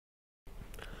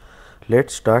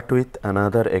Let's start with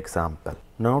another example.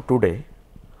 Now today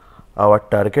our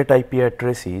target IP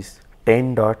address is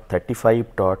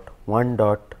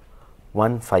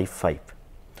 10.35.1.155.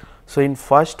 So in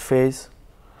first phase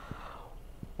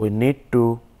we need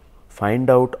to find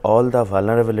out all the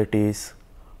vulnerabilities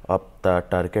of the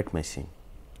target machine.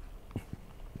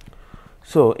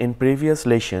 So in previous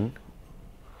lesson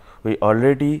we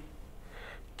already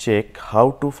check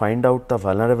how to find out the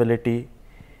vulnerability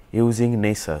using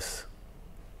Nessus.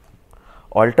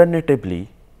 Alternatively,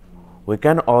 we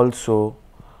can also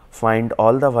find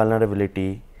all the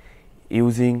vulnerability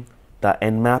using the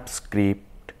nmap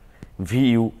script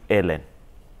vuln.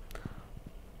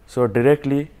 So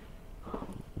directly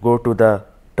go to the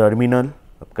terminal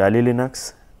of Kali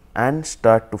Linux and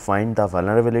start to find the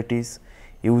vulnerabilities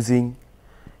using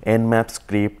nmap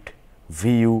script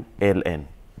vuln.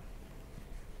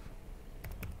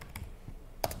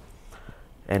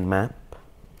 Nmap,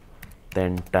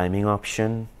 then timing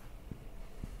option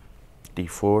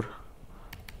T4,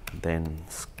 then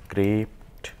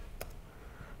script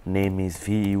name is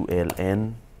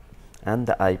vuln and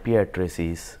the IP address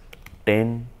is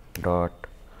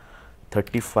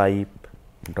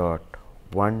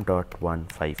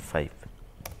 10.35.1.155.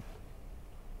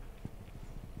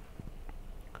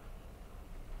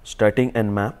 Starting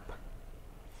nmap,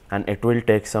 and it will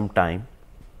take some time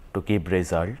to give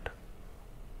result.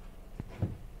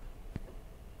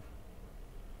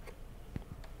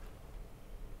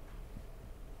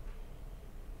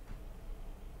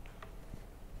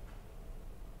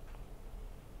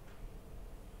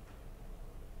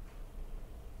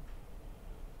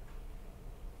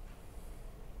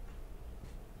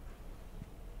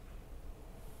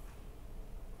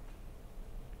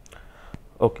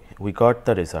 Okay, we got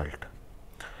the result.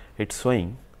 It's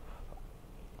showing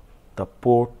the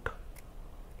port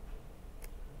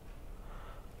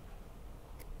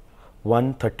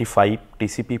 135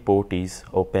 TCP port is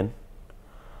open,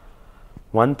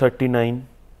 139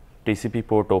 TCP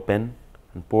port open,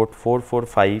 and port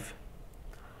 445,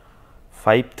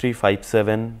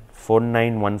 5357,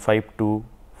 49152,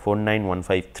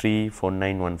 49153,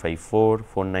 49154,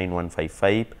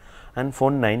 49155 and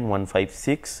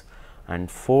 49156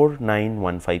 and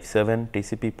 49157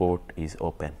 TCP port is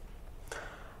open,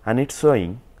 and it's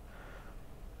showing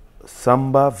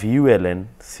Samba vuln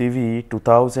CVE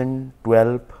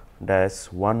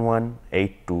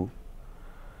 2012-1182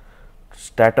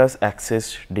 status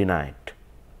access denied.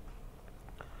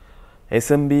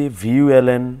 SMB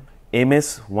vuln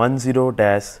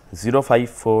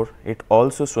MS10-054 it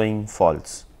also showing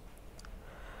false.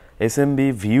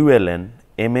 SMB vuln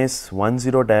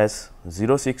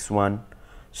MS10-061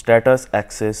 status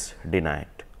access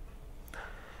denied.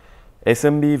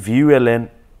 SMB vuln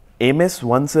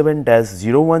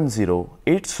MS17-010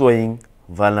 it's showing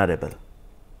vulnerable,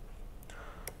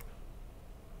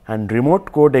 and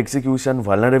remote code execution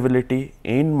vulnerability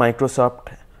in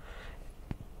Microsoft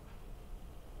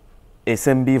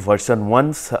SMB version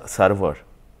 1 server.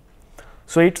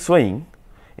 So it's showing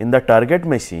in the target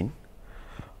machine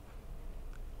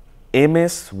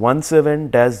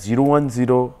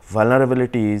MS17-010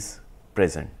 vulnerability is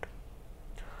present.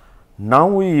 Now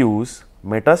we use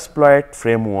Metasploit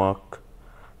framework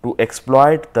to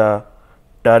exploit the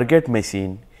target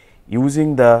machine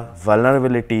using the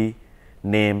vulnerability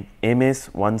name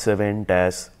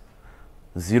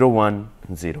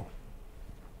MS17-010.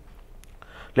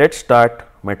 Let's start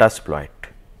Metasploit.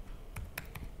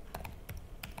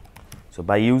 So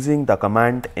by using the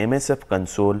command msf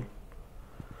console,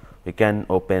 we can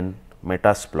open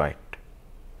Metasploit.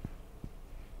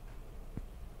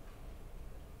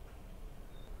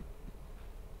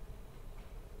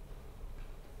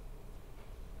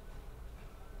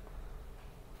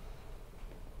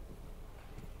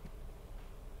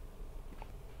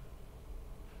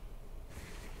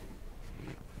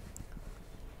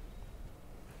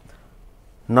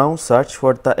 Now search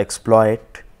for the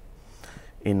exploit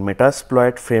in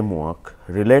Metasploit framework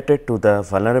related to the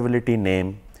vulnerability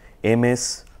name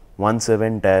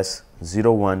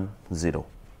MS17-010.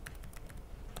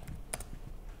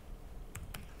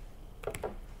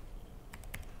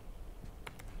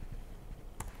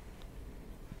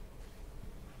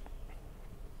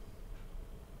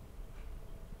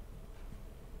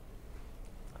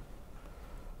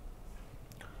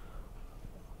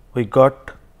 We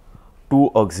got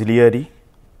 2 auxiliary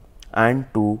and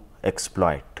 2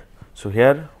 exploit. So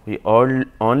here we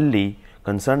only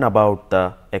concerned about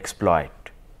the exploit.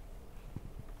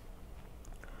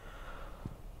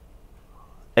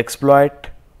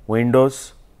 Exploit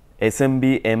Windows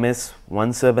SMB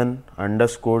MS17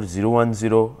 underscore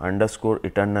 010 underscore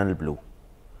eternal blue.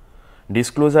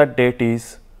 Disclosure date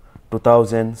is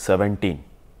 2017,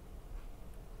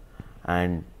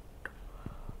 and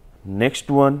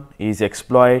next one is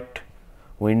exploit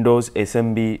Windows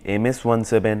SMB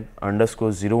MS17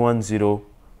 underscore 010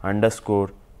 underscore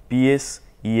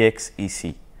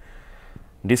PSEXEC.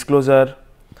 Disclosure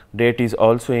date is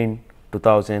also in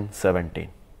 2017.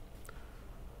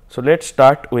 So, let us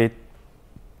start with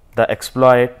the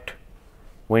exploit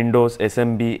Windows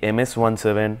SMB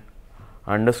MS17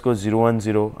 underscore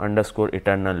 010 underscore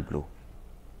eternal blue.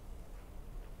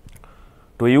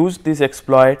 To use this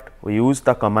exploit, we use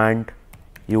the command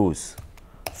use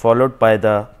followed by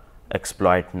the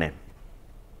exploit name.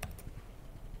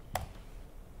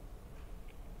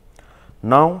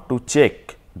 Now, to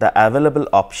check the available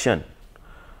option,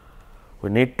 we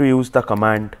need to use the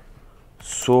command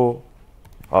show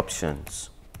options.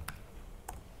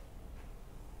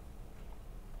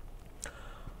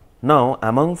 Now,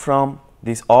 among from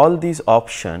all these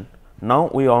options, now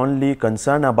we only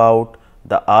concern about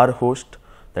the R host,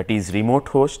 that is remote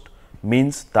host,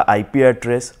 means the IP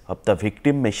address of the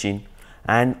victim machine,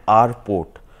 and R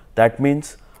port, that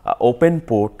means a open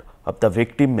port of the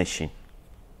victim machine.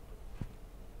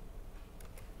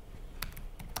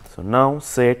 So, now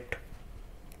set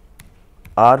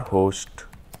R host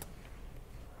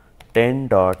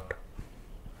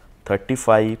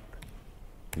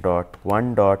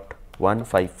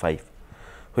 10.35.1.155,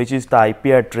 which is the IP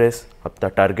address of the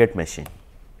target machine,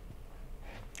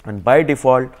 and by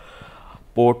default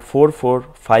port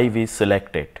 445 is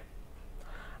selected,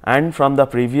 and from the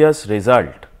previous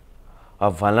result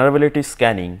of vulnerability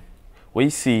scanning we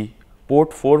see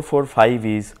port 445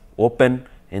 is open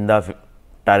in the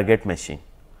target machine.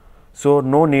 So,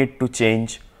 no need to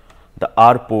change the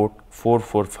R port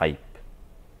 445.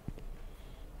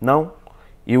 Now,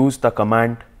 use the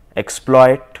command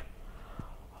exploit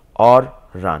or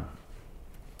run.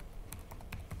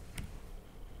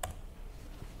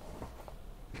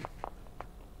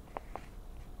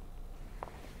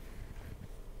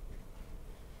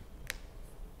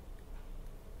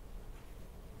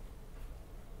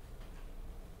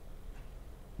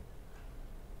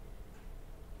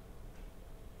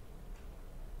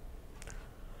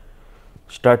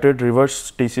 Started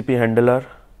reverse TCP handler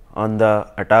on the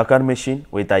attacker machine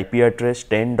with IP address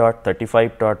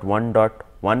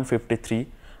 10.35.1.153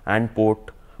 and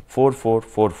port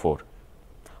 4444.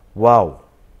 Wow!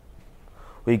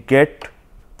 We get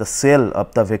the shell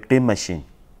of the victim machine.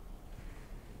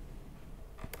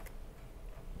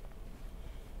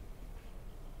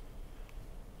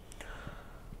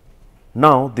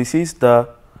 Now, this is the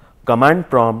command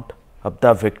prompt of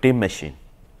the victim machine.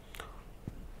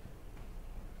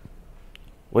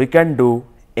 We can do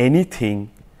anything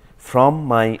from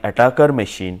my attacker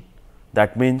machine,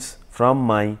 that means from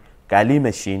my Kali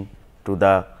machine to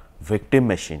the victim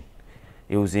machine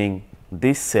using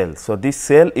this cell. So, this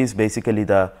cell is basically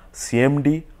the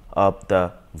CMD of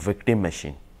the victim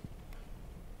machine.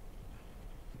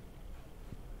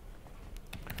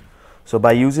 So,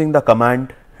 by using the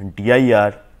command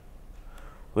dir,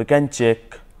 we can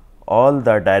check all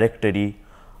the directory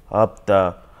of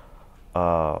the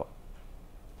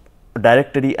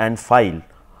directory and file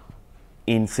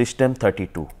in system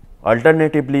 32.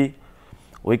 Alternatively,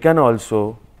 we can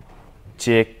also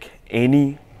check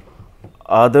any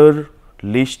other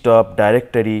list of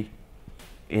directory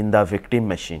in the victim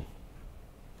machine.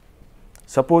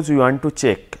 Suppose you want to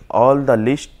check all the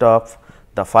list of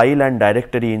the file and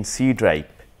directory in C drive,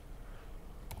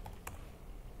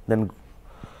 then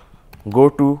go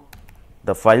to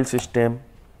the file system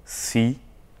C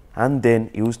and then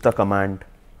use the command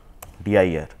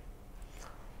dir.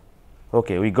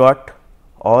 Okay, we got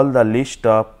all the list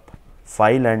of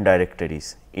file and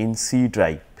directories in C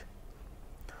drive.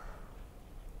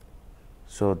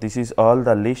 So, this is all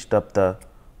the list of the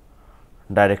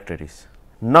directories.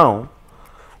 Now,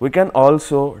 we can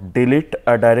also delete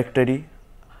a directory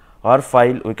or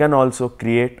file, we can also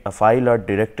create a file or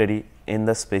directory in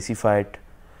the specified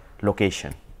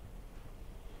location.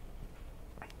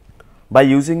 By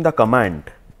using the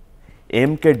command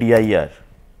mkdir,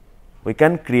 we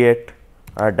can create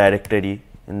a directory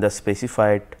in the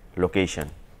specified location.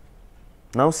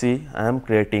 Now, see, I am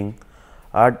creating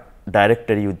a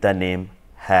directory with the name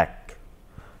hack.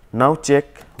 Now,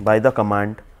 check by the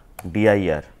command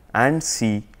dir and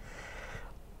see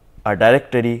a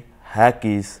directory hack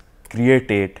is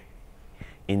created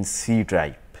in C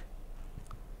drive.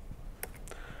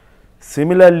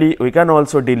 Similarly, we can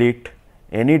also delete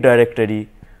any directory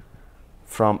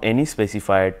from any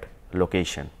specified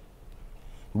location.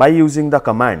 by using the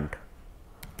command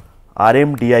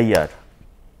rmdir,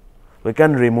 we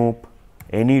can remove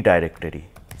any directory.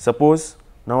 Suppose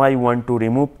now I want to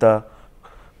remove the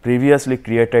previously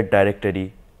created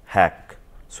directory hack.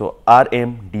 So,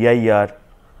 rmdir,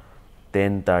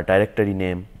 then the directory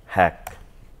name hack,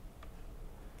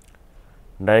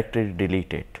 directory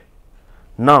deleted.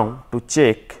 Now, to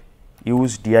check,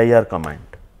 use dir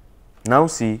command. Now,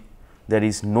 see, there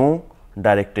is no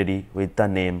directory with the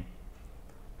name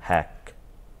hack.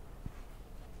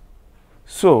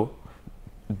 So,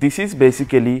 this is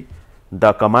basically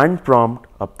the command prompt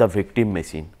of the victim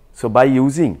machine. So, by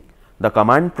using the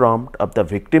command prompt of the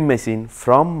victim machine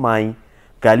from my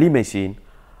Kali machine,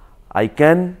 I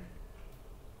can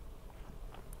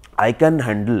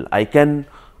handle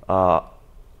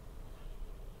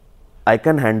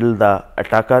the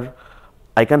attacker,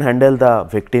 I can handle the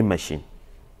victim machine.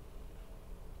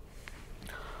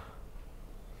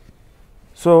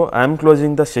 So, I am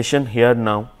closing the session here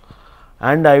now,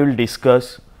 and I will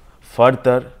discuss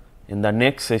further in the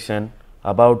next session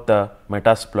about the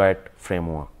Metasploit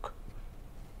framework.